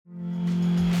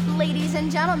Ladies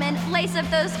and gentlemen, lace up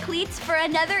those cleats for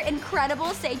another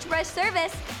incredible Sagebrush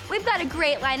service. We've got a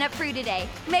great lineup for you today.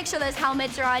 Make sure those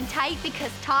helmets are on tight because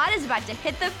Todd is about to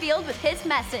hit the field with his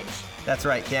message. That's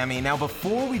right, Cammie. Now,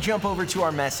 before we jump over to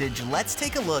our message, let's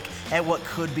take a look at what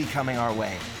could be coming our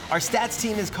way. Our stats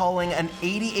team is calling an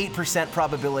 88%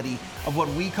 probability of what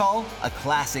we call a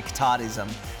classic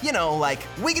Toddism. You know, like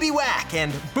wiggity whack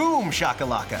and boom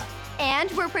shakalaka.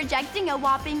 And we're projecting a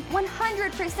whopping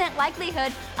 100%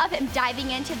 likelihood of him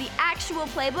diving into the actual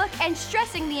playbook and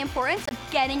stressing the importance of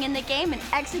getting in the game and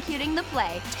executing the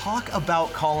play. Talk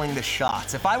about calling the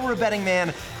shots. If I were a betting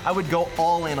man, I would go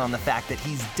all in on the fact that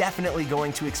he's definitely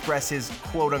going to express his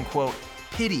quote-unquote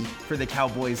pity for the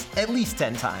Cowboys at least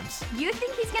 10 times. You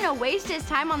think he's gonna waste his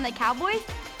time on the Cowboys?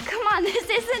 Come on, this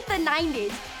isn't the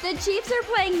 90s. The Chiefs are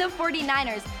playing the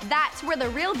 49ers. That's where the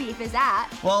real beef is at.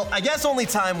 Well, I guess only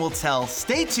time will tell.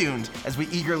 Stay tuned as we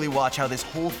eagerly watch how this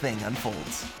whole thing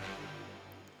unfolds.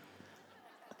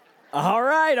 All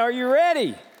right, are you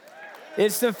ready?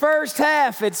 It's the first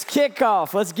half. It's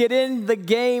kickoff. Let's get in the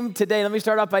game today. Let me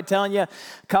start off by telling you a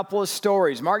couple of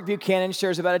stories. Mark Buchanan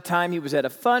shares about a time he was at a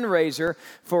fundraiser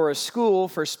for a school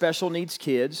for special needs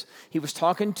kids. He was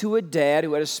talking to a dad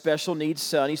who had a special needs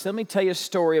son. He said, let me tell you a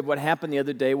story of what happened the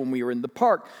other day when we were in the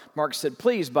park. Mark said,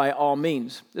 please, by all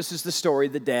means. This is the story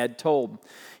the dad told.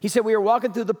 He said, we were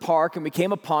walking through the park and we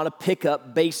came upon a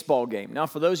pickup baseball game. Now,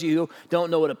 for those of you who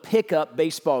don't know what a pickup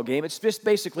baseball game, it's just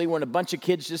basically when a bunch of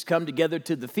kids just come together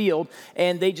to the field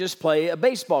and they just play a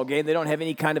baseball game. They don't have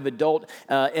any kind of adult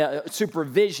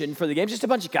supervision for the game. Just a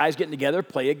bunch of guys getting together,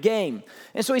 play a game.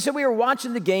 And so he said, we were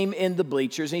watching the game in the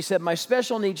bleachers, and he said, my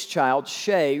special needs child,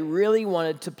 Shay, really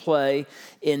wanted to play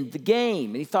in the game.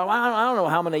 And he thought, well, I don't know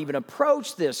how I'm going to even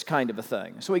approach this kind of a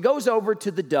thing. So he goes over to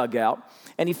the dugout,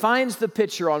 and he finds the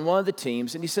pitcher on one of the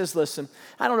teams, and he says, listen,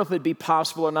 I don't know if it'd be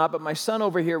possible or not, but my son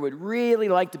over here would really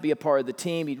like to be a part of the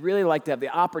team. He'd really like to have the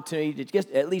opportunity to get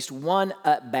at least one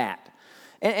at-bat.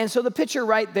 And so the pitcher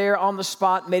right there on the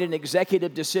spot made an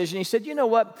executive decision. He said, you know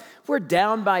what? We're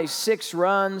down by 6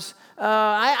 runs.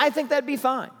 I think that'd be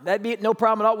fine. That'd be no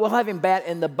problem at all. We'll have him bat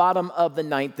in the bottom of the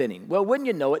 9th inning. Well, wouldn't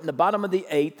you know it, in the bottom of the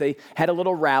 8th, they had a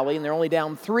little rally, and they're only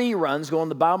down 3 runs going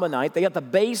the bottom of the 9th. They got the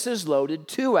bases loaded,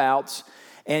 2 outs,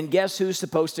 and guess who's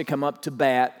supposed to come up to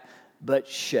bat but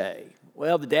Shay?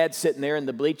 Well, the dad's sitting there in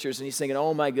the bleachers, and he's thinking,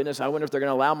 oh, my goodness, I wonder if they're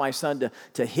going to allow my son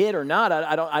to hit or not.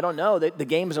 I don't know. The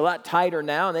game's a lot tighter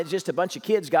now, and it's just a bunch of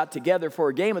kids got together for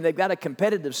a game, and they've got a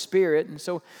competitive spirit, and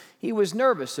so he was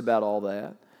nervous about all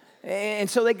that. And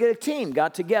so a team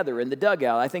got together in the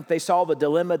dugout. I think they saw the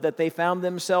dilemma that they found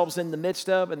themselves in the midst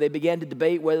of, and they began to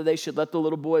debate whether they should let the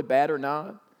little boy bat or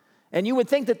not. And you would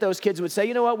think that those kids would say,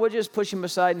 you know what, we'll just push him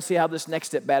aside and see how this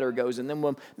next at-batter goes, and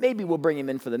then maybe we'll bring him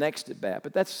in for the next at-bat.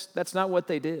 But that's not what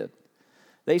they did.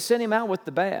 They sent him out with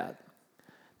the bat.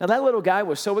 Now, that little guy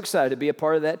was so excited to be a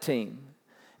part of that team.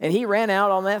 And he ran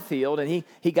out on that field, and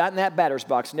he got in that batter's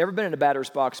box. Never been in a batter's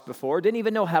box before. Didn't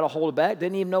even know how to hold a bat.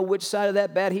 Didn't even know which side of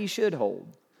that bat he should hold.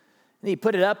 And he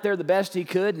put it up there the best he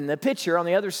could, and the pitcher on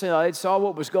the other side saw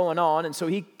what was going on, and so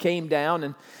he came down,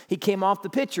 and he came off the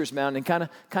pitcher's mound and kind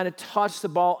of tossed the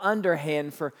ball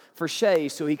underhand for Shay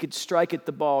so he could strike at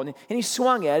the ball. And he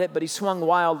swung at it, but he swung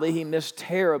wildly. He missed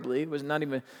terribly. It was not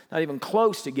even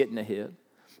close to getting a hit.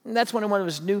 And that's when one of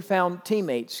his newfound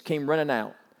teammates came running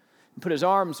out and put his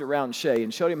arms around Shay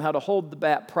and showed him how to hold the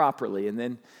bat properly, and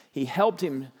then he helped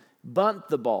him bunt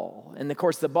the ball. And, of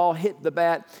course, the ball hit the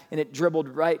bat, and it dribbled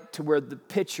right to where the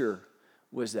pitcher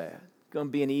was at. Going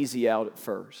to be an easy out at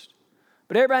first.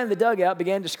 But everybody in the dugout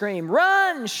began to scream,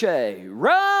 run, Shay,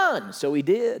 run! So he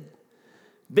did.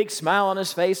 Big smile on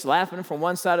his face, laughing from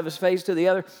one side of his face to the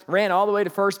other, ran all the way to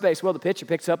first base. Well, the pitcher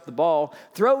picks up the ball,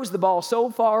 throws the ball so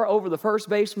far over the first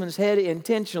baseman's head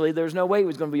intentionally, there's no way he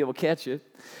was going to be able to catch it.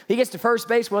 He gets to first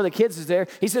base, one of the kids is there.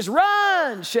 He says,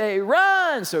 run, Shay,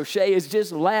 run. So Shay is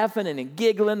just laughing and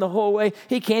giggling the whole way.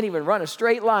 He can't even run a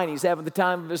straight line. He's having the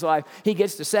time of his life. He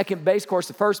gets to second base. Of course,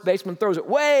 the first baseman throws it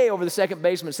way over the second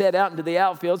baseman's head out into the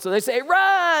outfield. So they say,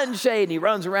 run, Shay. And he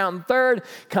runs around third,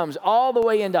 comes all the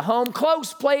way into home,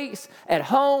 close place at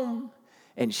home,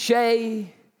 and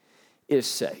Shay is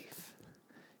safe.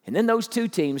 And then those two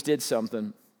teams did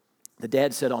something the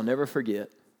dad said, I'll never forget.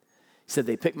 He said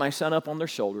they picked my son up on their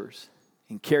shoulders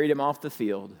and carried him off the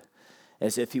field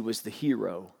as if he was the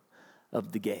hero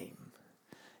of the game.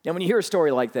 Now, when you hear a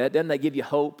story like that, doesn't that give you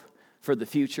hope for the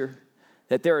future?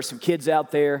 that there are some kids out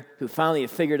there who finally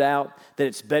have figured out that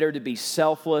it's better to be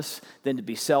selfless than to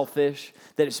be selfish,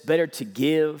 that it's better to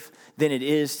give than it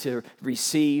is to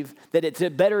receive, that it's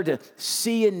better to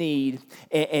see a need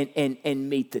and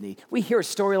meet the need. We hear a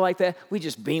story like that, we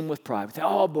just beam with pride. We think,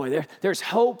 oh boy, there's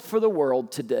hope for the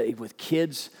world today with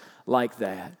kids like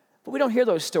that. But we don't hear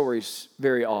those stories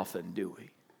very often, do we?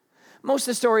 Most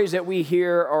of the stories that we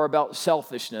hear are about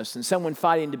selfishness and someone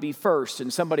fighting to be first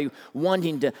and somebody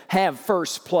wanting to have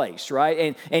first place,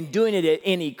 right? And doing it at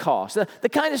any cost. The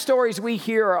kind of stories we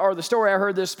hear are the story I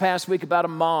heard this past week about a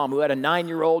mom who had a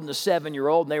 9-year-old and a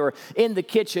 7-year-old, and they were in the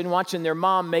kitchen watching their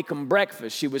mom make them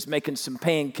breakfast. She was making some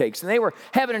pancakes, and they were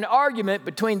having an argument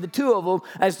between the two of them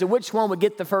as to which one would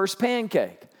get the first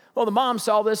pancake. Well, the mom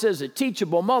saw this as a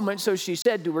teachable moment, so she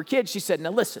said to her kids, she said, now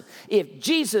listen, if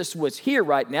Jesus was here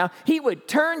right now, he would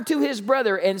turn to his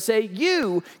brother and say,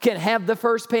 you can have the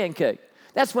first pancake.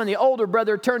 That's when the older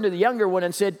brother turned to the younger one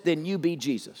and said, then you be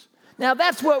Jesus. Now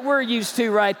that's what we're used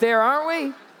to right there, aren't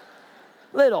we?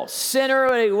 Little sinner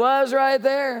what he was right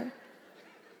there.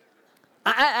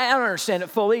 I don't understand it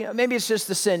fully. Maybe it's just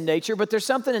the sin nature, but there's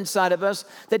something inside of us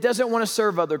that doesn't want to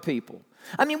serve other people.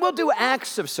 I mean, we'll do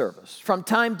acts of service from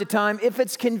time to time if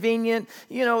it's convenient,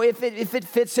 if it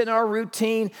fits in our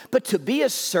routine. But to be a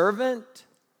servant,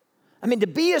 to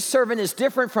be a servant is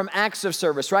different from acts of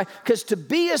service, right? Because to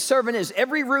be a servant is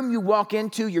every room you walk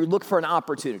into, you look for an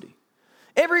opportunity.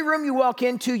 Every room you walk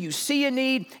into, you see a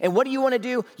need, and what do you want to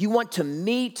do? You want to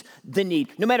meet the need.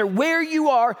 No matter where you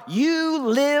are, you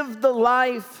live the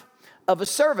life of a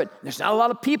servant. There's not a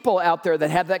lot of people out there that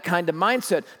have that kind of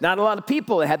mindset, not a lot of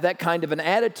people that have that kind of an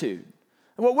attitude.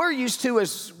 And what we're used to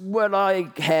is what I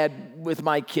had with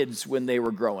my kids when they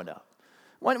were growing up.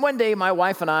 One day, my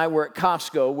wife and I were at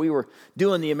Costco. We were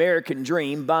doing the American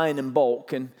dream, buying in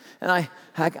bulk, and I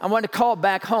wanted to call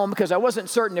back home because I wasn't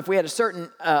certain if we had a certain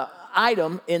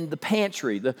item in the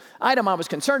pantry. The item I was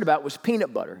concerned about was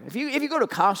peanut butter. If you go to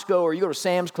Costco or you go to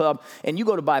Sam's Club and you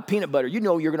go to buy peanut butter, you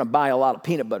know you're going to buy a lot of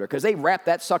peanut butter because they wrap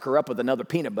that sucker up with another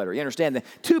peanut butter. You understand that?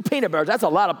 2 peanut butters, that's a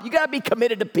lot of, you got to be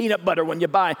committed to peanut butter when you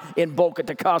buy in bulk at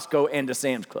the Costco and the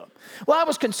Sam's Club. Well, I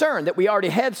was concerned that we already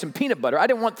had some peanut butter. I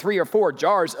didn't want 3 or 4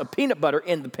 jars of peanut butter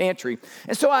in the pantry.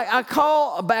 And so I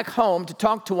call back home to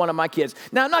talk to one of my kids.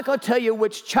 Now, I'm not going to tell you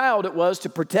which child it was to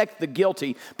protect the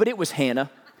guilty, but it was Hannah.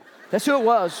 That's who it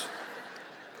was.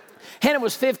 Hannah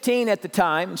was 15 at the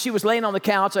time, and she was laying on the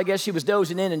couch. I guess she was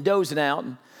dozing in and dozing out.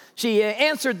 And she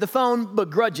answered the phone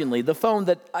begrudgingly, the phone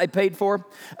that I paid for.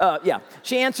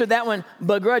 She answered that one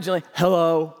begrudgingly.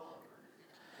 Hello.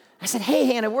 I said, hey,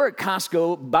 Hannah, we're at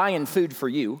Costco buying food for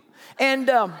you. And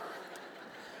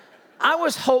I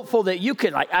was hopeful that you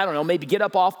could, maybe get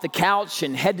up off the couch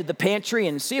and head to the pantry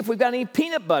and see if we've got any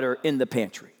peanut butter in the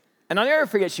pantry. And I'll never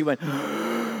forget, she went,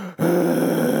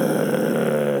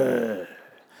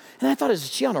 and I thought,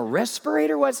 is she on a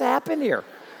respirator? What's happened here?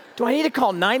 Do I need to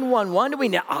call 911? Do we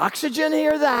need oxygen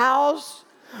here at the house?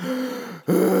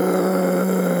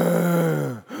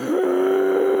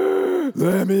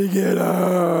 Let me get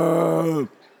up.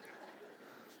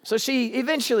 So she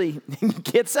eventually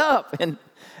gets up, and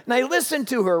I listen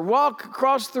to her walk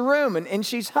across the room, and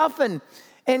she's huffing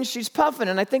and she's puffing,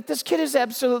 and I think this kid is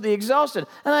absolutely exhausted.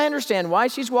 And I understand why.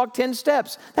 She's walked 10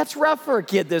 steps. That's rough for a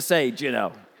kid this age,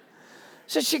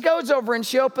 So she goes over and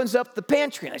she opens up the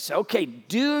pantry, and I say, okay,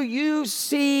 do you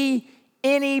see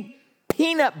any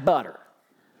peanut butter?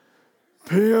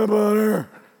 Peanut butter.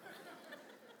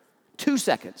 2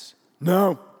 seconds.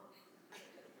 No.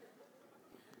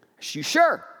 Is you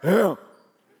sure? Yeah.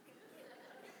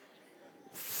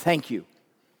 Thank you.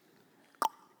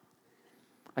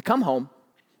 I come home,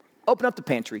 open up the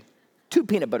pantry, 2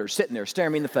 peanut butters sitting there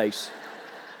staring me in the face.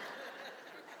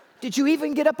 Did you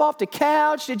even get up off the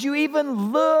couch? Did you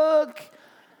even look?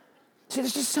 See,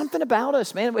 there's just something about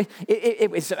us, man.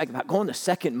 It's like about going the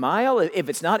second mile. If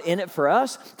it's not in it for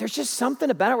us, there's just something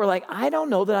about it. We're like, I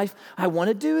don't know that I want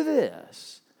to do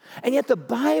this. And yet the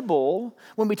Bible,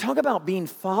 when we talk about being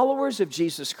followers of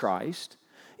Jesus Christ,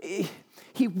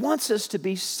 he wants us to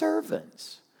be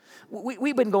servants.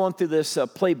 We've been going through this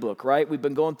playbook, right? We've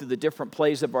been going through the different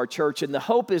plays of our church, and the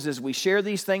hope is as we share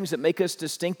these things that make us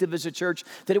distinctive as a church,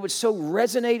 that it would so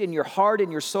resonate in your heart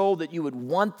and your soul that you would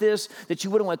want this, that you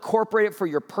would want to incorporate it for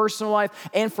your personal life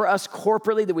and for us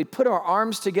corporately, that we put our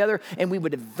arms together and we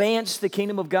would advance the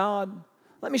kingdom of God.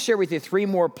 Let me share with you 3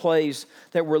 more plays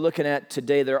that we're looking at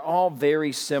today. They're all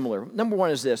very similar. Number 1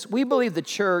 is this. We believe the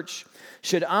church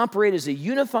should operate as a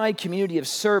unified community of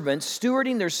servants,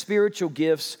 stewarding their spiritual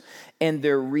gifts and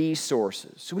their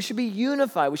resources. So we should be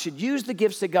unified. We should use the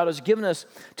gifts that God has given us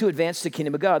to advance the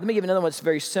kingdom of God. Let me give you another one that's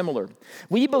very similar.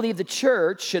 We believe the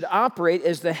church should operate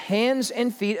as the hands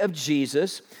and feet of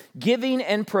Jesus, giving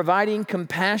and providing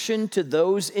compassion to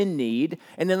those in need.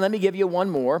 And then let me give you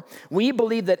one more. We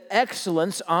believe that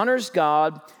excellence honors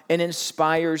God and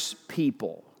inspires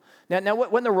people. Now,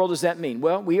 what in the world does that mean?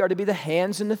 Well, we are to be the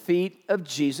hands and the feet of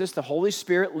Jesus. The Holy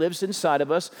Spirit lives inside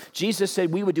of us. Jesus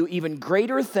said we would do even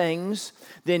greater things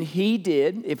than he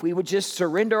did if we would just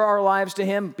surrender our lives to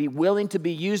him, be willing to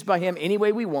be used by him any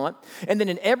way we want. And then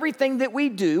in everything that we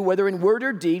do, whether in word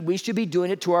or deed, we should be doing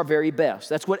it to our very best.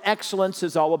 That's what excellence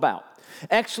is all about.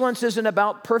 Excellence isn't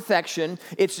about perfection.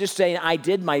 It's just saying, I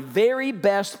did my very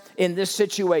best in this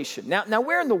situation. Now,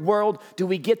 where in the world do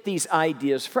we get these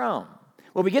ideas from?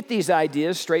 Well, we get these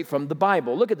ideas straight from the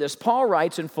Bible. Look at this. Paul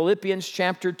writes in Philippians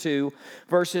chapter 2,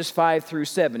 verses 5 through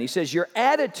 7. He says, your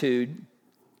attitude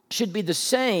should be the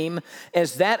same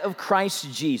as that of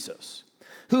Christ Jesus,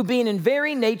 who being in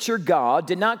very nature God,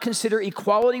 did not consider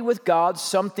equality with God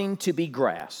something to be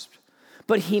grasped,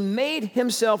 but he made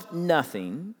himself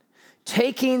nothing,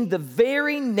 taking the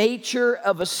very nature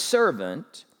of a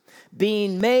servant,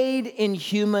 being made in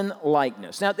human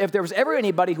likeness. Now, if there was ever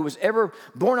anybody who was ever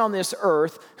born on this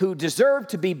earth who deserved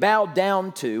to be bowed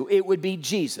down to, it would be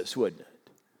Jesus, wouldn't it?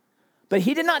 But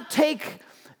he did not take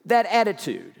that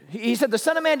attitude. He said, the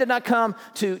Son of Man did not come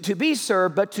to be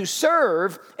served, but to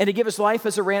serve and to give his life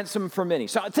as a ransom for many.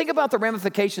 So think about the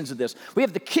ramifications of this. We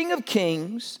have the King of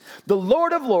Kings, the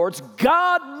Lord of Lords,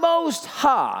 God Most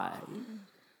High,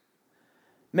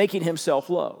 making himself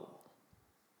low.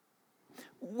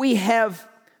 We have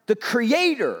the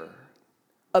creator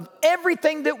of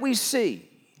everything that we see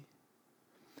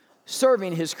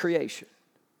serving his creation.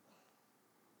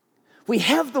 We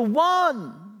have the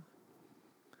one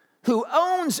who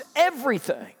owns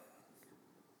everything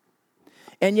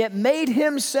and yet made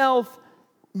himself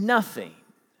nothing.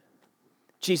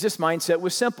 Jesus' mindset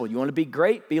was simple. You want to be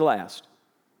great? Be last.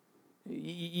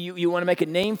 You want to make a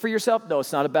name for yourself? No,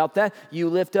 it's not about that. You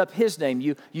lift up his name.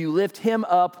 You lift him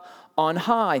up on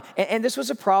high. And this was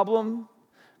a problem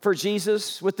for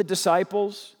Jesus with the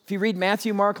disciples. If you read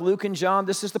Matthew, Mark, Luke, and John,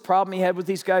 this is the problem he had with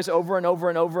these guys over and over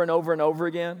and over and over and over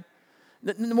again.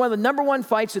 One of the number one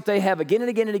fights that they have again and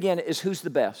again and again is who's the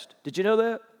best. Did you know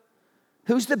that?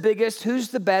 Who's the biggest? Who's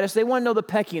the baddest? They want to know the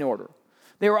pecking order.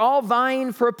 They were all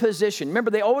vying for a position.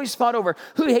 Remember, they always fought over,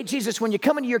 hey, Jesus, when you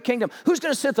come into your kingdom, who's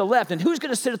going to sit at the left and who's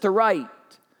going to sit at the right?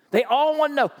 They all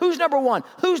want to know who's number one,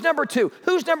 who's number two,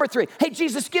 who's number three. Hey,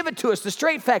 Jesus, give it to us, the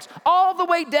straight facts, all the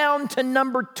way down to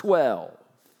number 12.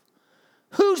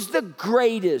 Who's the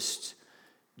greatest?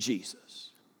 Jesus.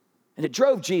 And it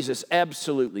drove Jesus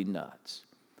absolutely nuts.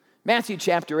 Matthew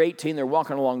chapter 18, they're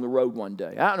walking along the road one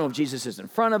day. I don't know if Jesus is in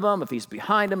front of them, if he's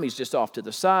behind them, he's just off to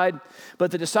the side.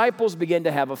 But the disciples begin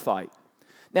to have a fight.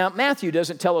 Now, Matthew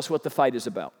doesn't tell us what the fight is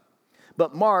about,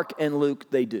 but Mark and Luke,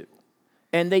 they do.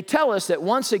 And they tell us that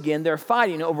once again, they're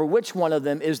fighting over which one of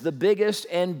them is the biggest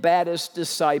and baddest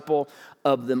disciple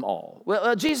of them all.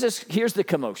 Well, Jesus hears the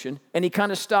commotion, and he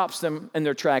kind of stops them in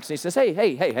their tracks, and he says,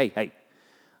 hey,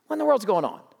 what in the world's going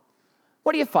on?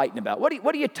 What are you fighting about? What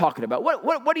are you talking about?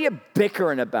 What are you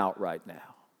bickering about right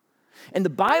now? And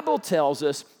the Bible tells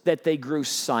us that they grew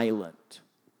silent.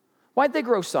 Why'd they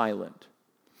grow silent?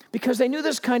 Because they knew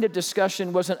this kind of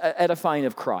discussion wasn't edifying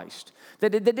of Christ.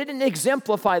 That it didn't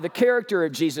exemplify the character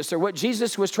of Jesus or what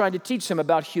Jesus was trying to teach them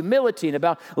about humility and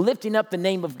about lifting up the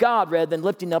name of God rather than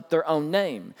lifting up their own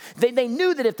name. They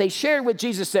knew that if they shared with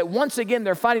Jesus that once again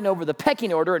they're fighting over the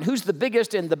pecking order and who's the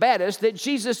biggest and the baddest, that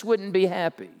Jesus wouldn't be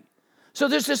happy. So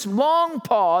there's this long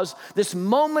pause, this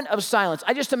moment of silence.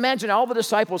 I just imagine all the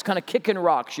disciples kind of kicking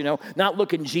rocks, not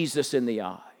looking Jesus in the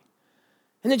eye.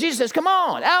 And then Jesus says, come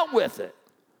on, out with it.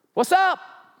 What's up?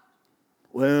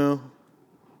 Well,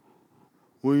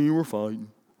 we were fighting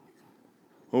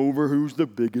over who's the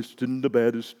biggest and the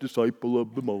baddest disciple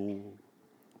of them all.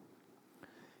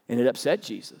 And it upset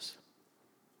Jesus.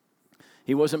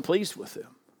 He wasn't pleased with them.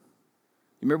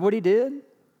 You remember what he did?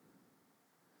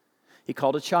 He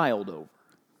called a child over.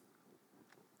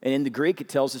 And in the Greek, it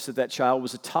tells us that child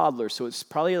was a toddler. So it's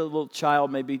probably a little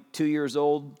child, maybe 2 years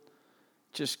old,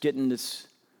 just getting his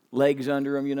legs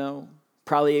under him,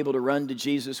 Probably able to run to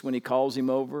Jesus when he calls him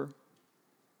over.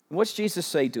 And what's Jesus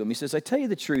say to him? He says, I tell you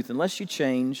the truth, unless you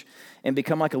change and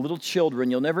become like a little children,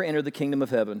 you'll never enter the kingdom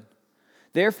of heaven.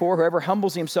 Therefore, whoever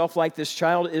humbles himself like this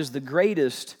child is the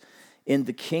greatest in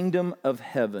the kingdom of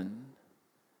heaven.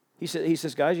 He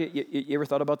says, guys, you ever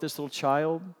thought about this little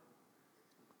child?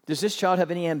 Does this child have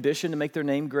any ambition to make their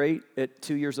name great at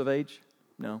 2 years of age?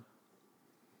 No.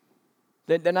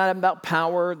 They're not about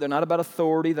power. They're not about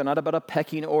authority. They're not about a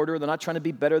pecking order. They're not trying to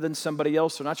be better than somebody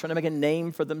else. They're not trying to make a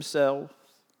name for themselves.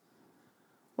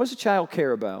 What does a child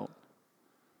care about?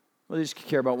 Well, they just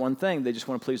care about one thing. They just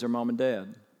want to please their mom and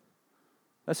dad.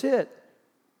 That's it.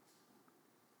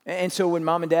 And so when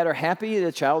mom and dad are happy,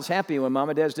 the child's happy. When mom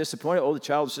and dad's disappointed, the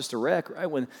child's just a wreck, right?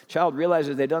 When the child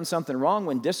realizes they've done something wrong,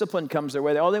 when discipline comes their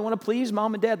way, they want to please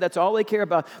mom and dad. That's all they care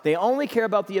about. They only care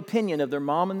about the opinion of their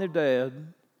mom and their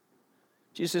dad.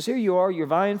 Jesus says, here you are, you're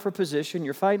vying for position,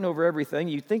 you're fighting over everything.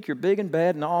 You think you're big and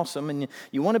bad and awesome, and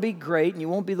you want to be great, and you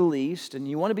won't be the least, and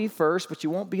you want to be first, but you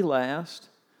won't be last.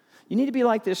 You need to be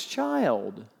like this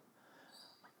child.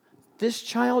 This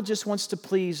child just wants to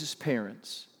please his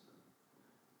parents.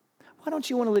 Why don't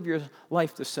you want to live your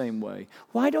life the same way?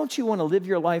 Why don't you want to live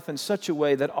your life in such a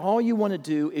way that all you want to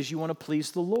do is you want to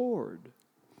please the Lord?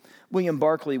 William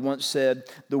Barclay once said,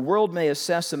 the world may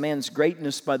assess a man's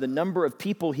greatness by the number of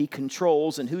people he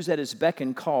controls and who's at his beck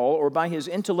and call, or by his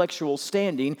intellectual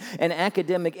standing and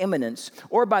academic eminence,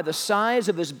 or by the size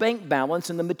of his bank balance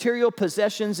and the material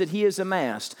possessions that he has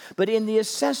amassed. But in the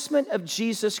assessment of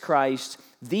Jesus Christ,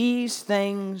 these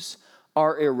things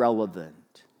are irrelevant.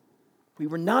 We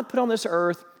were not put on this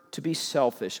earth to be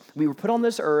selfish. We were put on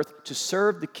this earth to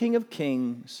serve the King of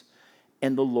Kings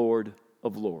and the Lord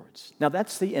of Lords. Now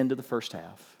that's the end of the first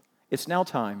half. It's now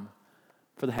time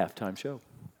for the halftime show.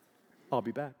 I'll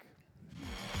be back.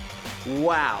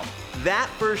 Wow, that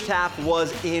first half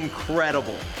was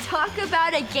incredible. Talk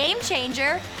about a game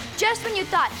changer. Just when you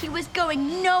thought he was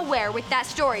going nowhere with that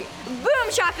story, boom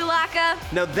shakalaka.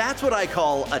 Now that's what I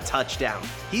call a touchdown.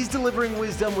 He's delivering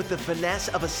wisdom with the finesse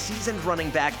of a seasoned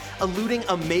running back, eluding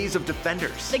a maze of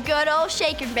defenders. The good old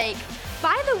shake and bake.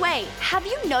 By the way, have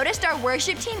you noticed our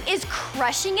worship team is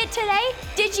crushing it today?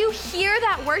 Did you hear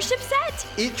that worship set?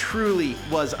 It truly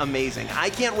was amazing. I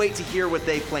can't wait to hear what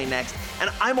they play next, and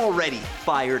I'm already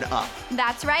fired up.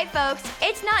 That's right, folks.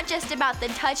 It's not just about the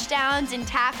touchdowns and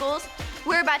tackles.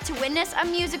 We're about to witness a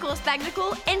musical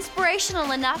spectacle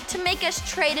inspirational enough to make us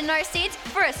trade in our seats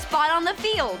for a spot on the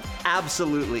field.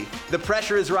 Absolutely. The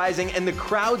pressure is rising and the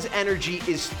crowd's energy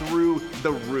is through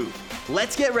the roof.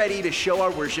 Let's get ready to show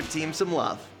our worship team some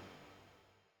love.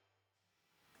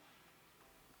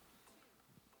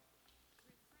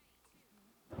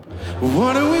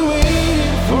 What are we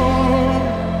waiting for?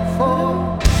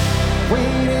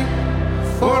 Waiting.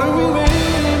 What are we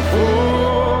waiting for?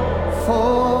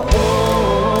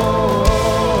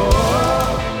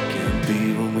 Can't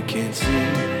be when we can't see.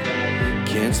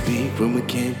 Can't speak when we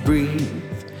can't breathe.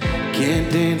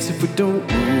 Can't dance if we don't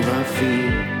move our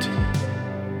feet.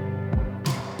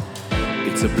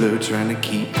 It's a blur trying to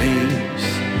keep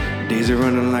pace. Days are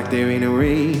running like there ain't a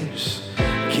race.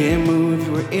 Can't move if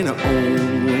we're in our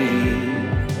own way.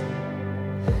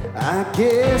 I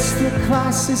guess the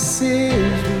crisis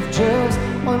is we've just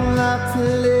one life to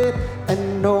live,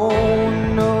 and no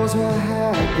one knows what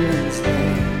happens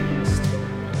next.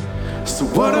 So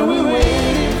what are we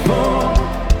waiting for?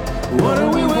 What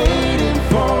are we waiting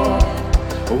for?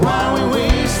 Why are we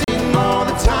wasting all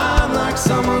the time like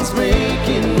someone's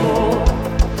making more?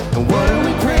 And what are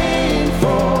we praying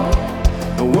for?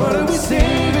 And what are we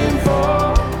saving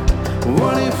for?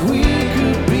 What if we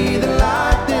could be the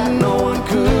light that no one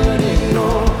could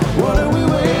ignore? What are we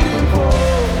waiting for?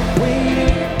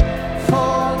 Waiting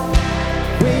for,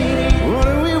 waiting. What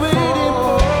are we waiting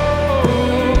for?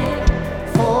 Waiting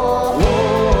for.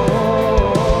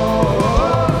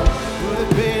 With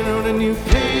a pen on a new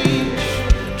page,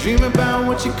 dream about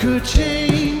what you could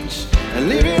change, and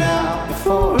live it out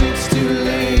before it's too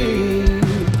late.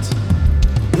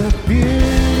 The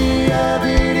beauty of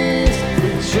it is we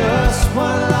just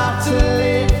one life to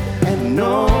live, and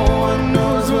no one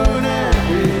knows what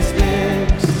happens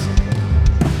next.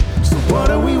 So what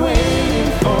are we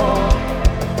waiting for?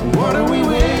 What are we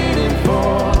waiting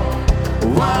for?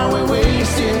 Why are we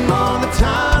wasting all the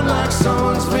time like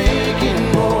someone's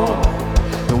making more?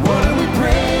 And what are we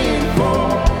praying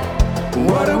for?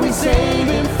 What are we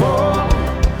saving for?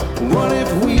 What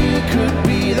if we could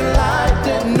be the light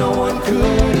that no one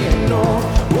could ignore?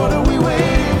 What are we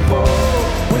waiting for?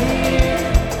 Waiting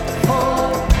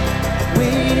for,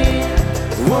 waiting.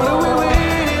 What are we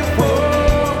waiting for?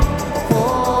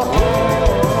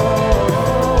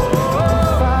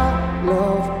 If I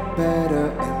love better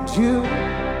and you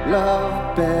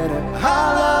love better, our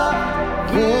love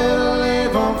will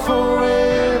live on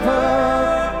forever.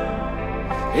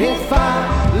 If I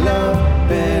love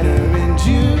better and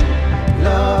you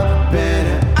love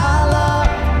better, our love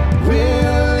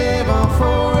will live on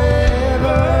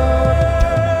forever.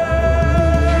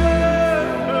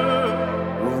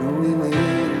 What are we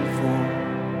waiting for?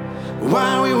 Why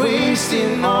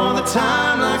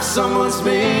someone's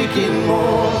making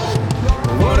more.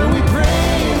 What are we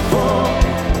praying for?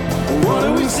 What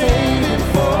are we saving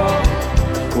for?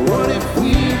 What if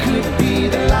we could be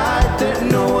the light that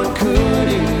no one could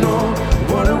ignore?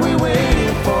 What are we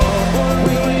waiting for? What are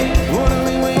we waiting? What are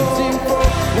we waiting for?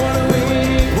 What are we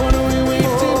waiting? What are we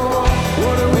waiting for?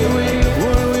 What are we waiting?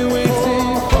 What are we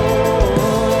waiting for?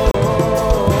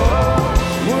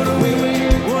 What are we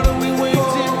waiting? What are we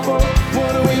waiting for?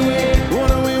 What are we waiting?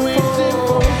 What are we waiting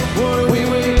for? What are we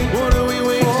waiting? What are we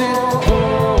waiting for?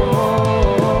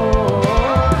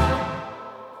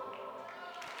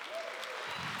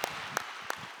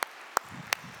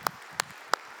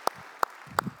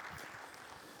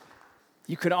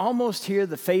 You could almost hear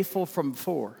the faithful from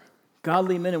before,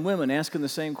 godly men and women asking the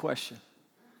same question.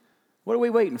 What are we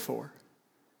waiting for?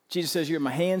 Jesus says, you're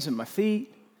my hands and my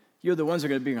feet. You're the ones that are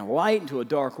going to bring a light into a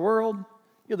dark world.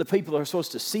 You're the people that are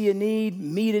supposed to see a need,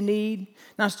 meet a need,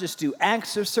 not just do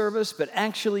acts of service, but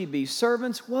actually be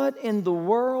servants. What in the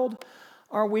world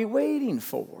are we waiting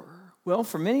for? Well,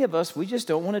 for many of us, we just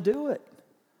don't want to do it.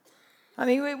 I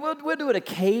mean, we'll do it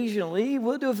occasionally.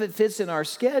 We'll do it if it fits in our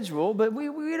schedule, but we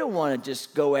don't want to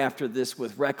just go after this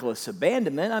with reckless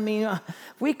abandonment. I mean,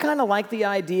 we kind of like the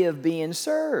idea of being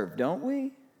served, don't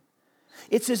we?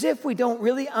 It's as if we don't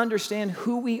really understand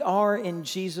who we are in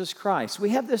Jesus Christ.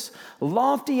 We have this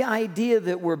lofty idea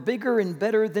that we're bigger and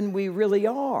better than we really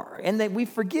are, and that we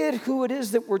forget who it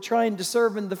is that we're trying to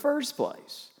serve in the first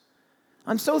place.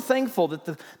 I'm so thankful that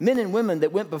the men and women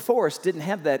that went before us didn't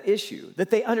have that issue, that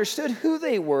they understood who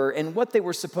they were and what they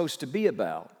were supposed to be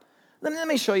about. Let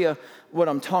me show you what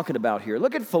I'm talking about here.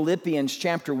 Look at Philippians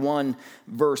chapter 1,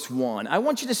 verse 1. I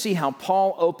want you to see how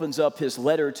Paul opens up his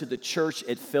letter to the church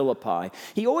at Philippi.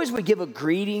 He always would give a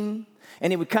greeting,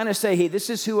 and he would kind of say, hey,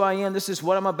 this is who I am, this is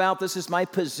what I'm about, this is my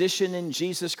position in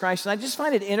Jesus Christ. And I just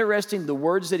find it interesting, the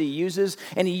words that he uses,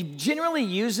 and he generally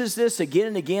uses this again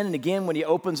and again and again when he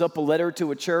opens up a letter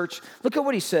to a church. Look at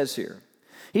what he says here.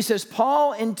 He says,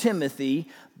 Paul and Timothy,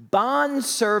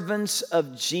 bondservants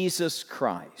of Jesus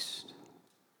Christ.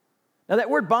 Now that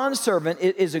word bondservant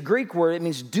is a Greek word. It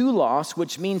means doulos,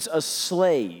 which means a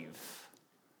slave.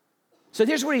 So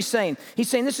here's what he's saying. He's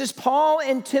saying this is Paul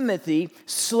and Timothy,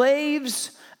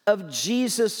 slaves of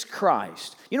Jesus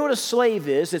Christ. You know what a slave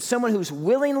is? It's someone who's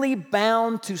willingly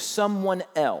bound to someone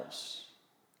else.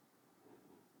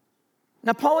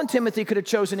 Now, Paul and Timothy could have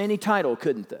chosen any title,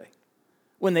 couldn't they,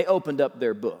 when they opened up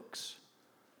their books?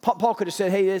 Paul could have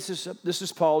said, hey, this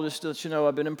is Paul, just to let you know,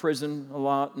 I've been in prison a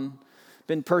lot and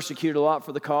been persecuted a lot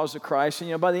for the cause of Christ.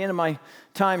 And, by the end of my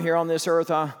time here on this earth,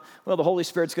 the Holy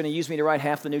Spirit's going to use me to write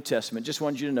half the New Testament. Just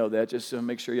wanted you to know that, just to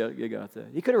make sure you got that.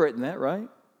 He could have written that, right?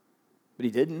 But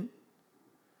he didn't.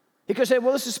 He could have said,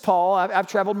 well, this is Paul. I've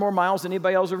traveled more miles than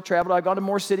anybody else ever traveled. I've gone to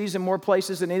more cities and more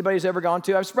places than anybody's ever gone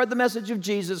to. I've spread the message of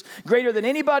Jesus greater than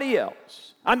anybody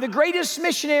else. I'm the greatest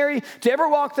missionary to ever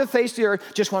walk the face of the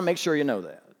earth. Just want to make sure you know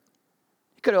that.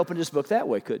 He could have opened his book that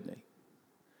way, couldn't he?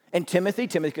 And Timothy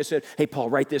could have said, hey, Paul,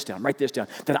 write this down,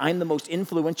 that I'm the most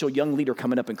influential young leader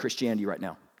coming up in Christianity right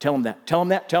now. Tell him that, tell him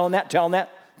that, tell him that, tell him that.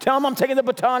 Tell him I'm taking the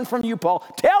baton from you, Paul.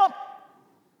 Tell him.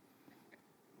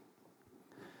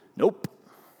 Nope.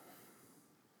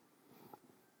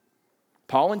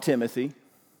 Paul and Timothy,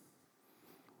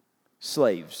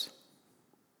 slaves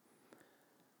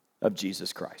of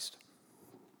Jesus Christ.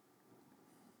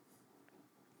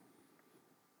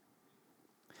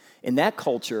 In that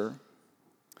culture,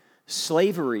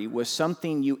 slavery was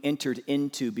something you entered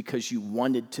into because you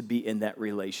wanted to be in that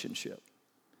relationship.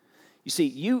 You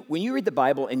see, when you read the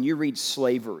Bible and you read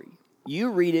slavery,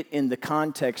 you read it in the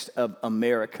context of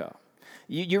America.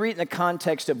 You read it in the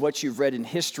context of what you've read in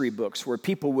history books, where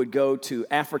people would go to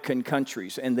African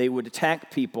countries and they would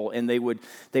attack people and they would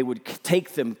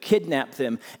take them, kidnap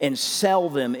them, and sell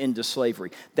them into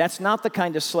slavery. That's not the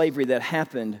kind of slavery that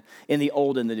happened in the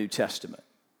Old and the New Testament.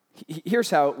 Here's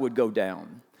how it would go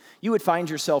down. You would find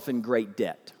yourself in great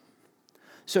debt.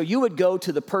 So you would go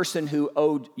to the person who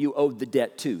you owed the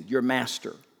debt to, your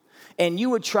master, and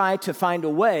you would try to find a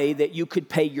way that you could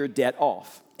pay your debt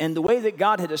off. And the way that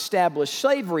God had established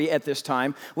slavery at this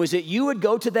time was that you would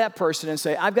go to that person and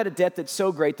say, I've got a debt that's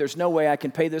so great, there's no way I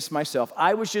can pay this myself.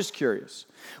 I was just curious.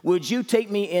 Would you take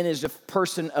me in as a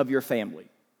person of your family?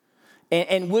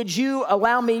 And would you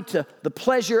allow me the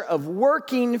pleasure of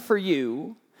working for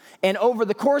you, and over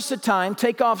the course of time,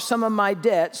 take off some of my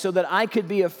debt so that I could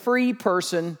be a free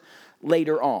person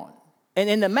later on? And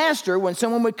then the master, when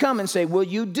someone would come and say, will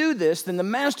you do this? Then the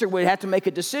master would have to make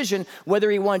a decision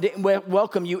whether he wanted to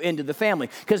welcome you into the family.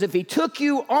 Because if he took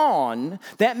you on,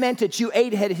 that meant that you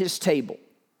ate at his table.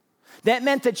 That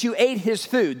meant that you ate his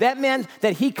food. That meant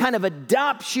that he kind of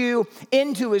adopts you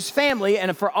into his family.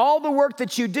 And for all the work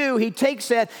that you do, he takes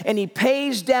that and he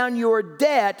pays down your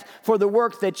debt for the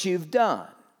work that you've done.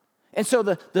 And so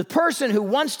the person who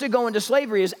wants to go into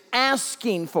slavery is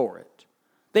asking for it.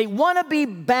 They want to be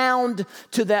bound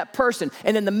to that person.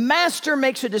 And then the master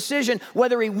makes a decision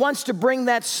whether he wants to bring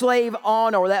that slave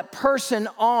on or that person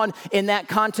on in that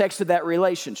context of that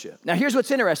relationship. Now, here's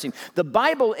what's interesting. The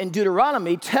Bible in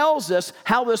Deuteronomy tells us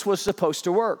how this was supposed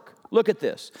to work. Look at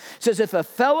this. It says, if a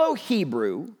fellow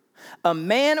Hebrew, a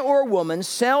man or woman,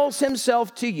 sells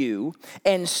himself to you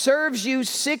and serves you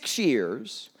 6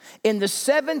 years, in the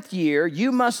 7th year,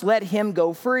 you must let him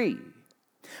go free.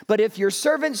 But if your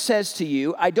servant says to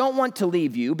you, I don't want to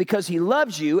leave you because he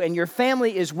loves you and your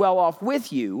family is well off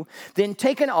with you, then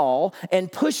take an awl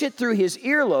and push it through his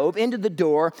earlobe into the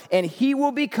door, and he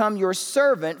will become your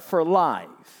servant for life.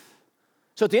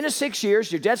 So at the end of 6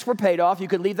 years, your debts were paid off. You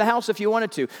could leave the house if you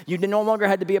wanted to. You no longer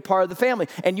had to be a part of the family,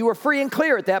 and you were free and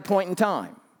clear at that point in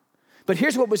time. But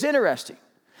here's what was interesting.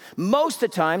 Most of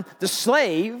the time, the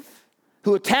slave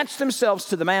who attached themselves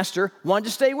to the master wanted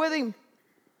to stay with him.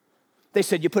 They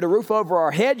said, you put a roof over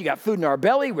our head, you got food in our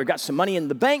belly, we've got some money in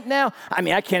the bank now. I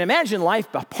mean, I can't imagine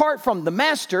life apart from the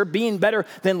master being better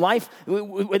than life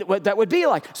what that would be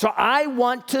like. So I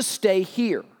want to stay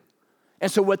here. And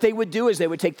so what they would do is they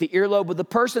would take the earlobe of the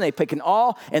person, they'd pick an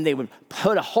awl, and they would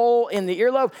put a hole in the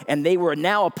earlobe, and they were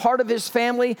now a part of his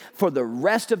family for the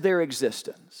rest of their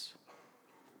existence.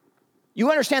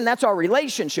 You understand that's our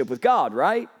relationship with God,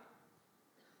 right?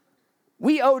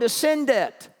 We owed a sin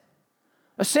debt.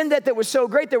 A sin debt that was so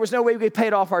great, there was no way we could pay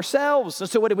it off ourselves. And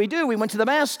so what did we do? We went to the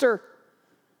master.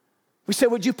 We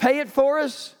said, would you pay it for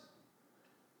us?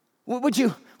 Would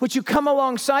you come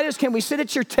alongside us? Can we sit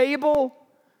at your table?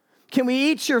 Can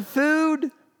we eat your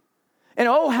food? And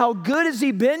oh, how good has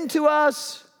he been to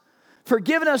us?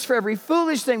 Forgiven us for every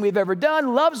foolish thing we've ever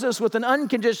done, loves us with an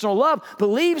unconditional love,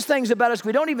 believes things about us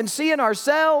we don't even see in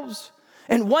ourselves.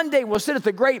 And one day we'll sit at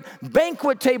the great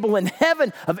banquet table in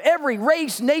heaven of every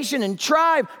race, nation, and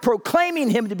tribe, proclaiming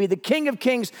him to be the King of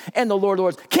Kings and the Lord of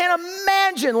Lords. Can't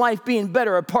imagine life being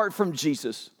better apart from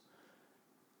Jesus.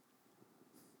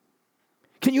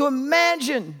 Can you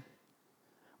imagine?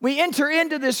 We enter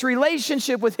into this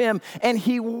relationship with him, and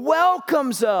he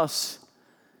welcomes us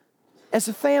as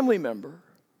a family member.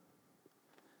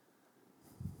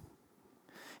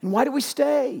 And why do we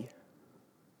stay?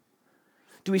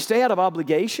 Do we stay out of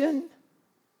obligation?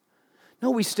 No,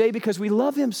 we stay because we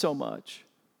love him so much.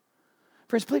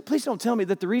 Friends, please don't tell me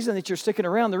that the reason that you're sticking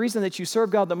around, the reason that you serve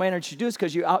God the manner that you do is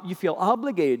because you feel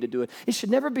obligated to do it. It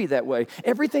should never be that way.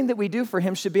 Everything that we do for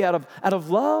him should be out of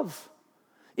love.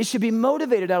 It should be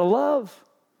motivated out of love.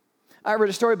 I read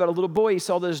a story about a little boy. He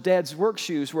saw that his dad's work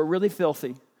shoes were really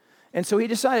filthy. And so he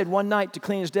decided one night to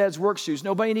clean his dad's work shoes.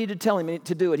 Nobody needed to tell him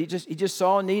to do it. He just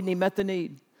saw a need and he met the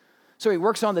need. So he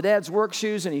works on the dad's work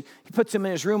shoes and he puts them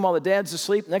in his room while the dad's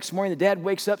asleep. Next morning, the dad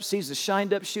wakes up, sees the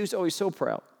shined up shoes. Oh, he's so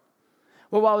proud.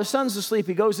 Well, while his son's asleep,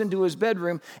 he goes into his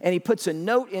bedroom and he puts a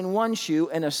note in one shoe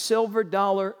and a silver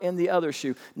dollar in the other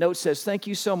shoe. Note says, thank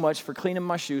you so much for cleaning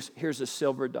my shoes. Here's a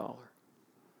silver dollar.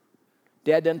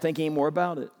 Dad doesn't think any more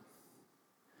about it.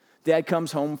 Dad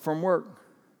comes home from work.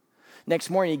 Next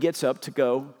morning, he gets up to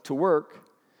go to work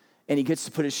and he gets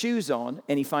to put his shoes on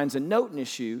and he finds a note in his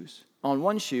shoes. On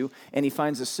one shoe, and he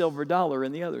finds a silver dollar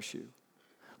in the other shoe.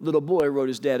 Little boy wrote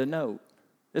his dad a note.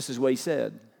 This is what he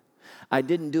said. I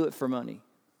didn't do it for money.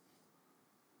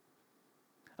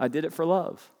 I did it for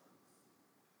love.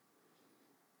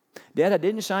 Dad, I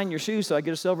didn't shine your shoes so I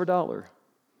get a silver dollar.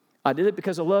 I did it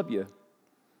because I love you,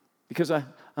 because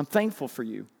I'm thankful for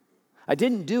you. I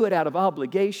didn't do it out of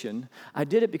obligation. I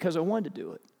did it because I wanted to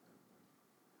do it.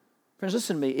 Friends,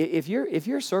 listen to me. If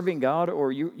you're serving God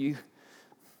or you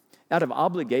out of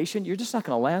obligation, you're just not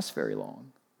going to last very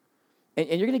long. And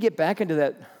you're going to get back into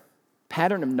that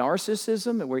pattern of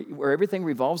narcissism where everything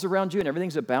revolves around you and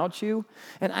everything's about you.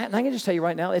 And I can just tell you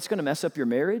right now, it's going to mess up your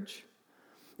marriage.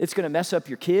 It's going to mess up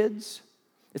your kids.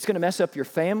 It's going to mess up your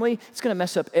family. It's going to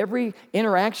mess up every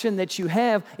interaction that you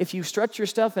have if you strut your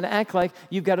stuff and act like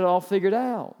you've got it all figured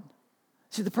out.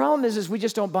 See, the problem is we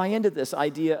just don't buy into this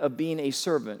idea of being a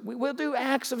servant. We'll do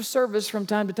acts of service from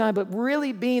time to time, but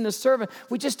really being a servant,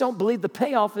 we just don't believe the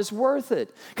payoff is worth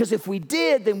it. Because if we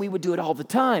did, then we would do it all the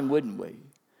time, wouldn't we?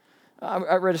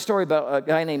 I read a story about a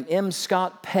guy named M.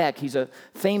 Scott Peck. He's a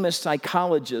famous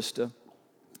psychologist.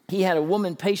 He had a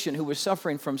woman patient who was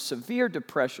suffering from severe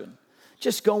depression,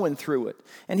 just going through it.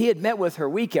 And he had met with her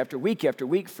week after week after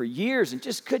week for years and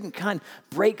just couldn't kind of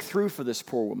break through for this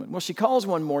poor woman. Well, she calls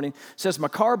one morning, says, my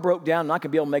car broke down, I'm not going to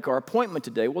be able to make our appointment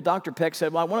today. Well, Dr. Peck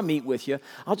said, well, I want to meet with you.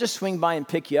 I'll just swing by and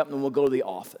pick you up and then we'll go to the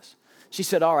office. She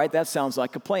said, all right, that sounds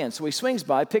like a plan. So he swings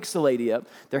by, picks the lady up.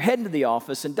 They're heading to the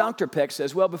office, and Dr. Peck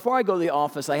says, well, before I go to the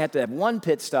office, I have to have one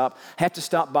pit stop. I have to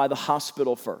stop by the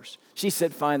hospital first. She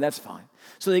said, fine, that's fine.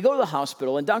 So they go to the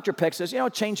hospital, and Dr. Peck says,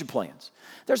 change of plans.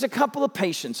 There's a couple of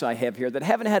patients I have here that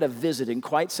haven't had a visit in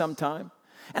quite some time.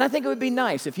 And I think it would be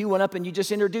nice if you went up and you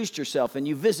just introduced yourself and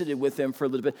you visited with them for a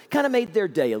little bit, kind of made their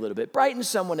day a little bit, brightened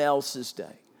someone else's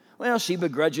day. Well, she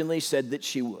begrudgingly said that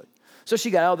she would. So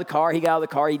she got out of the car, he got out of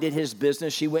the car, he did his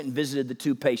business, she went and visited the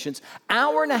two patients.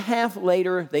 Hour and a half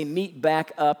later, they meet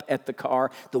back up at the car.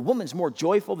 The woman's more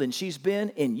joyful than she's been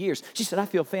in years. She said, I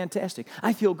feel fantastic,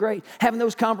 I feel great. Having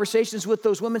those conversations with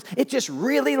those women, it just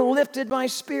really lifted my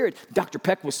spirit. Dr.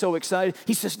 Peck was so excited.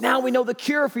 He says, now we know the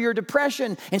cure for your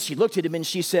depression. And she looked at him and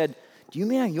she said, do you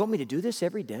mean you want me to do this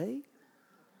every day?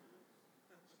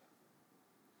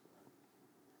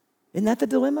 Isn't that the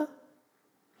dilemma?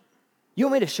 You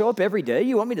want me to show up every day?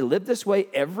 You want me to live this way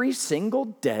every single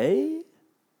day?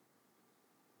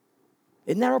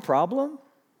 Isn't that a problem?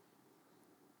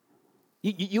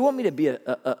 You want me to be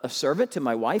a servant to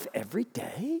my wife every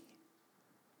day?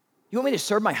 You want me to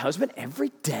serve my husband every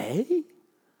day?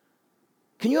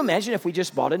 Can you imagine if we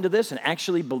just bought into this and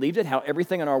actually believed it, how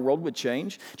everything in our world would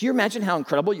change? Do you imagine how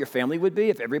incredible your family would be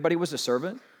if everybody was a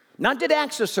servant? Not did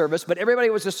acts of service, but everybody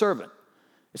was a servant.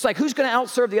 It's like, who's going to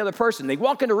outserve the other person? They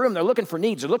walk into a room, they're looking for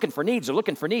needs, they're looking for needs, they're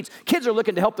looking for needs. Kids are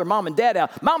looking to help their mom and dad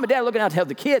out. Mom and dad are looking out to help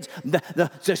the kids.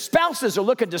 The spouses are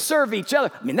looking to serve each other.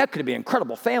 I mean, that could be an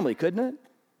incredible family, couldn't it?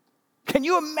 Can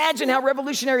you imagine how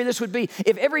revolutionary this would be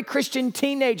if every Christian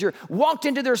teenager walked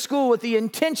into their school with the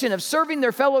intention of serving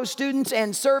their fellow students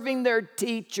and serving their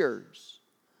teachers?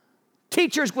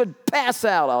 Teachers would pass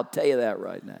out, I'll tell you that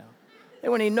right now. They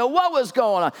wouldn't even know what was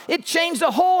going on. It changed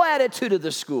the whole attitude of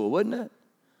the school, wouldn't it?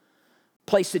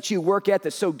 Place that you work at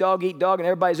that's so dog eat dog and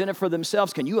everybody's in it for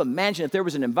themselves. Can you imagine if there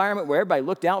was an environment where everybody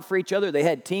looked out for each other, they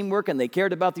had teamwork and they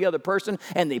cared about the other person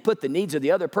and they put the needs of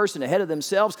the other person ahead of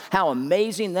themselves? How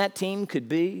amazing that team could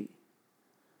be.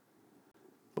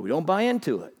 But we don't buy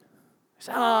into it.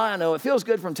 So, I know it feels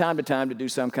good from time to time to do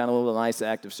some kind of little nice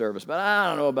act of service, but I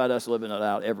don't know about us living it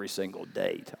out every single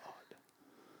day, Todd.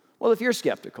 Well, if you're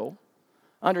skeptical,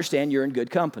 understand you're in good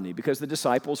company because the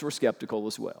disciples were skeptical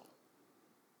as well.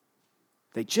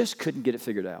 They just couldn't get it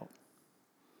figured out.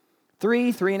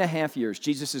 3.5 years,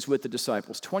 Jesus is with the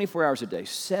disciples, 24 hours a day,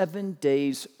 7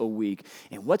 days a week.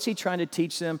 And what's he trying to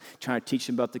teach them? Trying to teach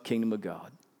them about the kingdom of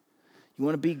God. You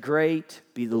want to be great?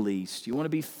 Be the least. You want to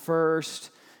be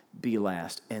first? Be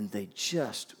last. And they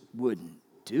just wouldn't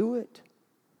do it.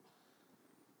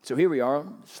 So here we are.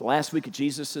 It's the last week of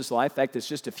Jesus' life. In fact, it's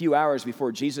just a few hours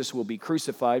before Jesus will be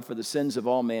crucified for the sins of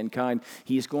all mankind.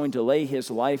 He is going to lay his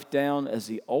life down as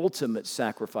the ultimate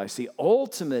sacrifice, the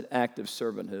ultimate act of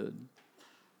servanthood.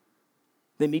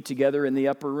 They meet together in the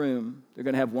upper room. They're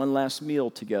going to have one last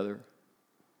meal together.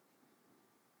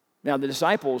 Now, the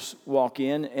disciples walk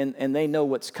in, and they know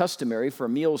what's customary for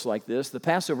meals like this. The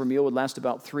Passover meal would last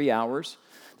about 3 hours.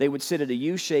 They would sit at a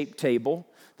U-shaped table.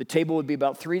 The table would be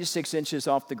about 3 to 6 inches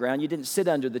off the ground. You didn't sit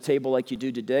under the table like you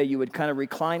do today. You would kind of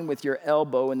recline with your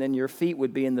elbow, and then your feet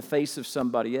would be in the face of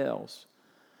somebody else.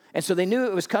 And so they knew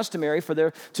it was customary for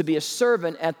there to be a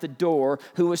servant at the door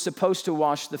who was supposed to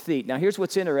wash the feet. Now, here's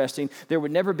what's interesting. There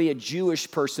would never be a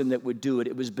Jewish person that would do it.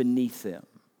 It was beneath them.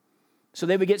 So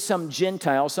they would get some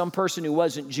Gentile, some person who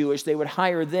wasn't Jewish. They would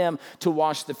hire them to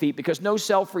wash the feet because no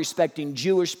self-respecting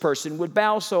Jewish person would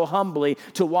bow so humbly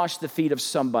to wash the feet of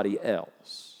somebody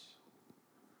else.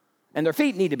 And their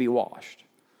feet need to be washed.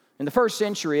 In the first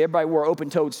century, everybody wore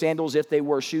open-toed sandals if they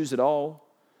wore shoes at all.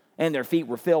 And their feet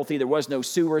were filthy. There was no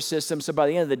sewer system. So by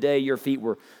the end of the day, your feet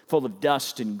were full of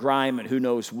dust and grime and who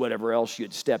knows whatever else you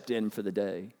had stepped in for the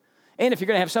day. And if you're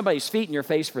going to have somebody's feet in your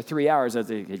face for 3 hours, if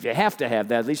you have to have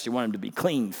that, at least you want them to be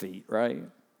clean feet, right?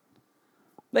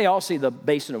 They all see the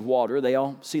basin of water. They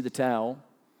all see the towel.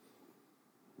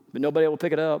 But nobody will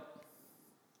pick it up.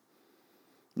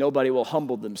 Nobody will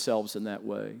humble themselves in that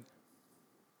way.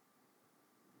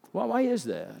 Well, why is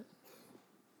that?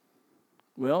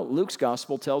 Well, Luke's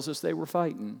gospel tells us they were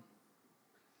fighting.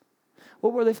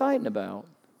 What were they fighting about?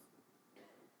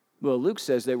 Well, Luke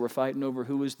says they were fighting over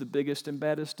who was the biggest and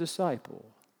baddest disciple.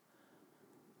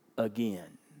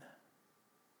 Again.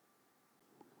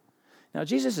 Now,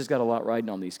 Jesus has got a lot riding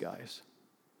on these guys.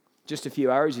 Just a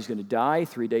few hours, he's going to die.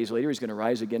 3 days later, he's going to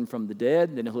rise again from the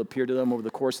dead. Then he'll appear to them over the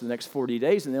course of the next 40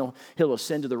 days, and then he'll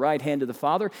ascend to the right hand of the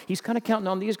Father. He's kind of counting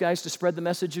on these guys to spread the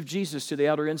message of Jesus to the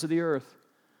outer ends of the earth.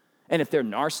 And if they're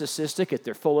narcissistic, if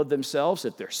they're full of themselves,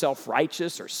 if they're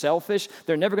self-righteous or selfish,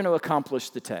 they're never going to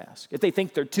accomplish the task. If they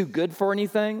think they're too good for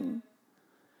anything.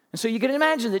 And so you can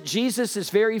imagine that Jesus is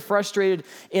very frustrated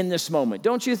in this moment,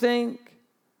 don't you think?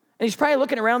 And he's probably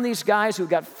looking around these guys who've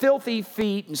got filthy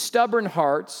feet and stubborn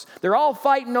hearts. They're all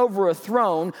fighting over a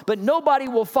throne, but nobody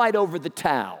will fight over the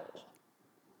towel.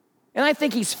 And I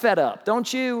think he's fed up,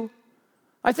 don't you?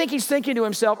 I think he's thinking to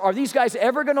himself, are these guys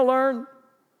ever going to learn?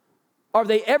 Are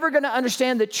they ever going to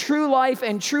understand that true life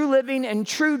and true living and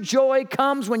true joy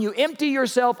comes when you empty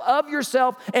yourself of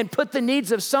yourself and put the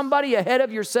needs of somebody ahead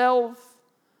of yourself?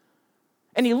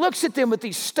 And he looks at them with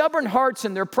these stubborn hearts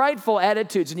and their prideful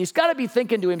attitudes, and he's got to be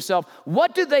thinking to himself,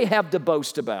 what do they have to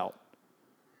boast about?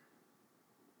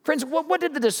 Friends, what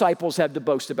did the disciples have to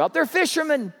boast about? They're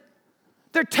fishermen.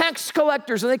 They're tax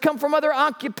collectors, and they come from other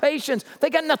occupations. They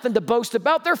got nothing to boast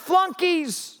about. They're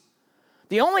flunkies.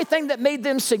 The only thing that made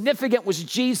them significant was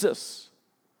Jesus.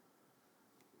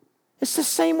 It's the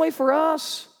same way for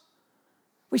us.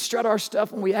 We strut our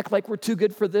stuff and we act like we're too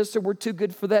good for this or we're too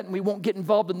good for that, and we won't get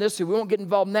involved in this or we won't get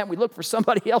involved in that. We look for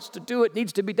somebody else to do it. It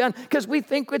needs to be done because we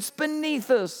think it's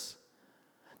beneath us.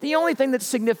 The only thing that's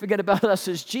significant about us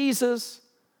is Jesus.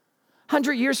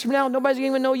 100 years from now, nobody's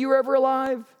going to even know you were ever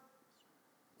alive.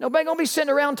 Nobody's going to be sitting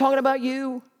around talking about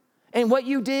you and what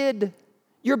you did.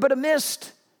 You're but a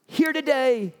mist. Here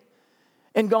today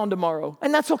and gone tomorrow.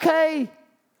 And that's okay.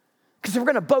 Because if we're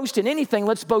going to boast in anything,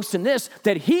 let's boast in this,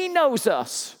 that he knows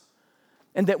us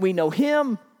and that we know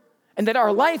him and that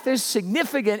our life is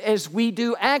significant as we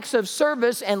do acts of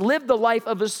service and live the life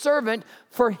of a servant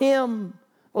for him.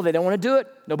 Well, they don't want to do it.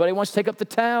 Nobody wants to take up the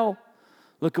towel.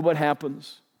 Look at what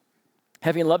happens.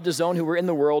 Having loved his own who were in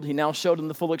the world, he now showed them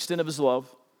the full extent of his love.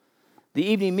 The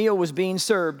evening meal was being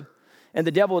served. And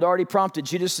the devil had already prompted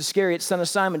Judas Iscariot, son of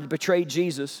Simon, to betray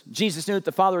Jesus. Jesus knew that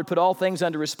the Father had put all things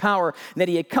under his power, and that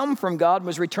he had come from God and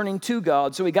was returning to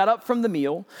God. So he got up from the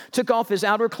meal, took off his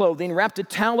outer clothing, wrapped a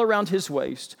towel around his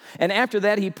waist. And after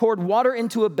that, he poured water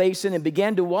into a basin and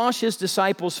began to wash his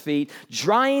disciples' feet,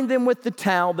 drying them with the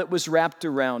towel that was wrapped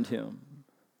around him.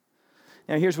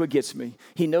 Now, here's what gets me.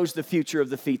 He knows the future of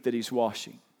the feet that he's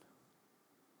washing.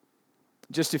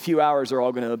 Just a few hours, they're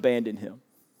all going to abandon him.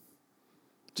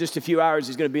 Just a few hours,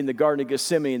 he's going to be in the Garden of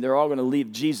Gethsemane, and they're all going to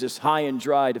leave Jesus high and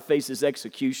dry to face his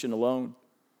execution alone.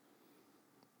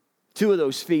 2 of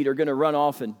those feet are going to run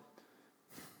off and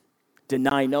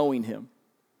deny knowing him.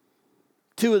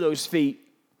 2 of those feet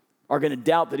are going to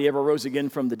doubt that he ever rose again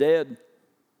from the dead.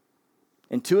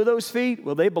 And 2 of those feet,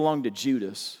 well, they belong to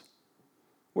Judas.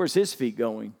 Where's his feet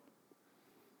going?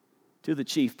 To the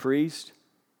chief priest.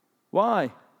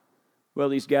 Why? Well,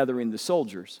 he's gathering the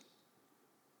soldiers.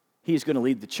 He's going to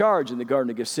lead the charge in the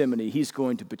Garden of Gethsemane. He's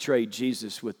going to betray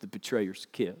Jesus with the betrayer's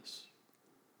kiss.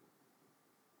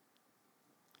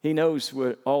 He knows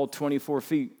where all 24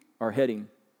 feet are heading.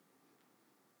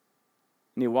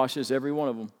 And he washes every one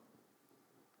of them.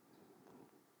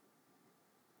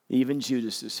 Even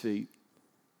Judas's feet.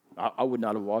 I would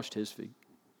not have washed his feet.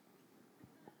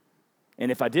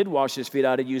 And if I did wash his feet,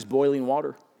 I'd have used boiling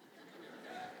water.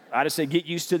 I'd have said, get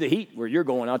used to the heat where you're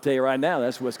going. I'll tell you right now,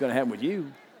 that's what's going to happen with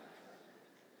you.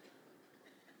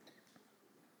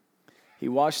 He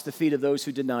washed the feet of those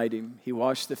who denied him. He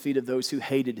washed the feet of those who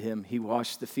hated him. He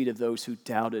washed the feet of those who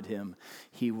doubted him.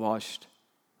 He washed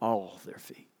all their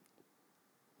feet.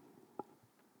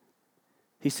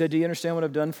 He said, do you understand what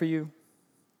I've done for you?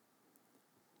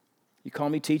 You call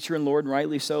me teacher and Lord, and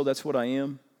rightly so, that's what I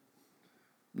am.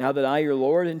 Now that I, your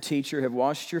Lord and teacher, have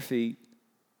washed your feet,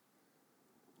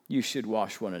 you should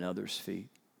wash one another's feet.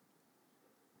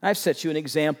 I've set you an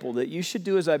example that you should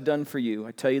do as I've done for you.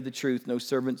 I tell you the truth, no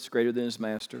servant's greater than his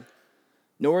master,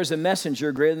 nor is a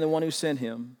messenger greater than the one who sent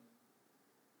him.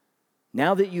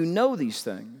 Now that you know these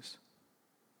things,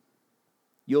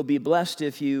 you'll be blessed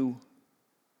if you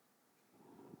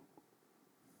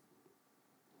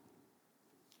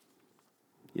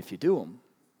do them.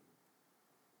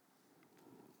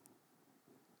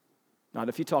 Not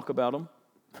if you talk about them.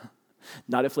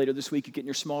 Not if later this week you get in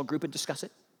your small group and discuss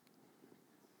it.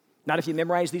 Not if you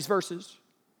memorize these verses.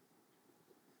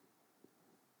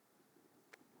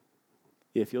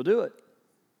 If you'll do it.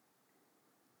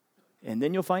 And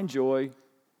then you'll find joy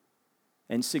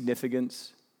and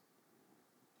significance.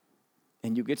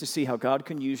 And you get to see how God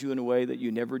can use you in a way that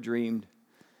you never dreamed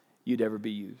you'd ever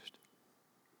be used.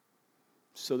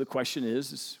 So the question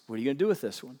is what are you going to do with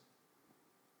this one?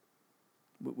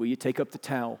 Will you take up the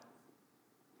towel?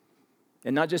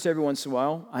 And not just every once in a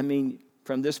while. I mean,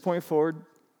 from this point forward,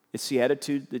 it's the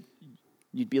attitude that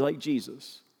you'd be like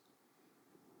Jesus.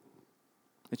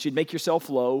 That you'd make yourself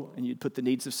low and you'd put the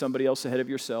needs of somebody else ahead of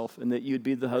yourself, and that you'd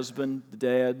be the husband, the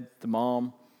dad, the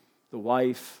mom, the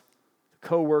wife, the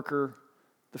coworker,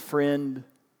 the friend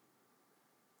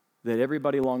that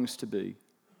everybody longs to be.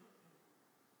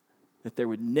 That there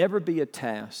would never be a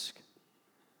task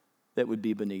that would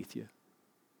be beneath you.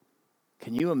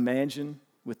 Can you imagine,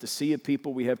 with the sea of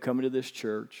people we have coming to this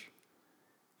church,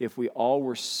 if we all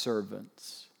were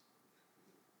servants,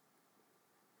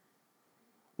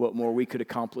 what more we could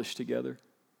accomplish together?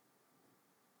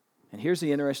 And here's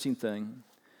the interesting thing.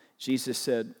 Jesus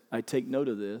said, I take note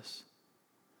of this,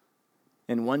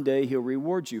 and one day he'll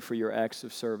reward you for your acts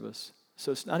of service.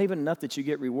 So it's not even enough that you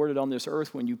get rewarded on this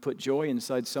earth when you put joy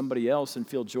inside somebody else and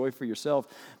feel joy for yourself,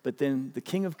 but then the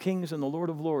King of Kings and the Lord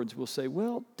of Lords will say,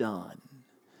 well done,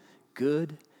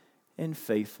 good and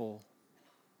faithful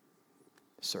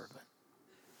servant.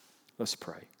 Let's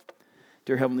pray.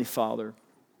 Dear Heavenly Father,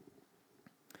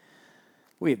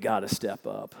 we have got to step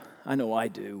up. I know I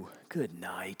do. Good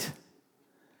night.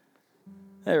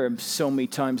 There are so many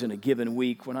times in a given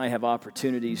week when I have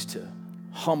opportunities to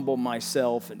humble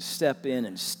myself and step in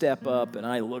and step up, and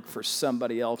I look for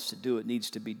somebody else to do what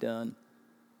needs to be done.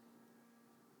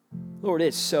 Lord,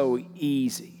 it's so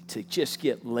easy to just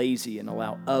get lazy and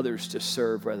allow others to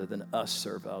serve rather than us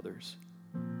serve others.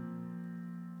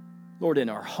 Lord, in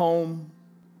our home,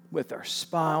 with our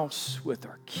spouse, with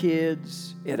our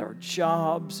kids, at our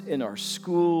jobs, in our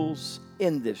schools,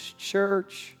 in this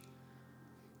church,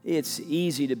 it's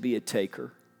easy to be a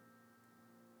taker.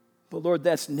 But Lord,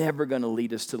 that's never going to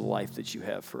lead us to the life that you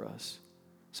have for us.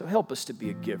 So help us to be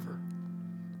a giver.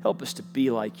 Help us to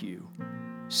be like you.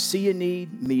 See a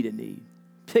need, meet a need.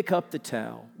 Pick up the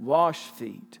towel, wash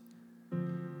feet.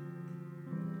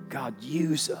 God,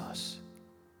 use us.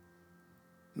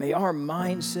 May our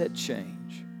mindset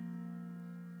change.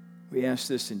 We ask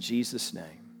this in Jesus' name.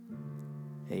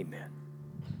 Amen.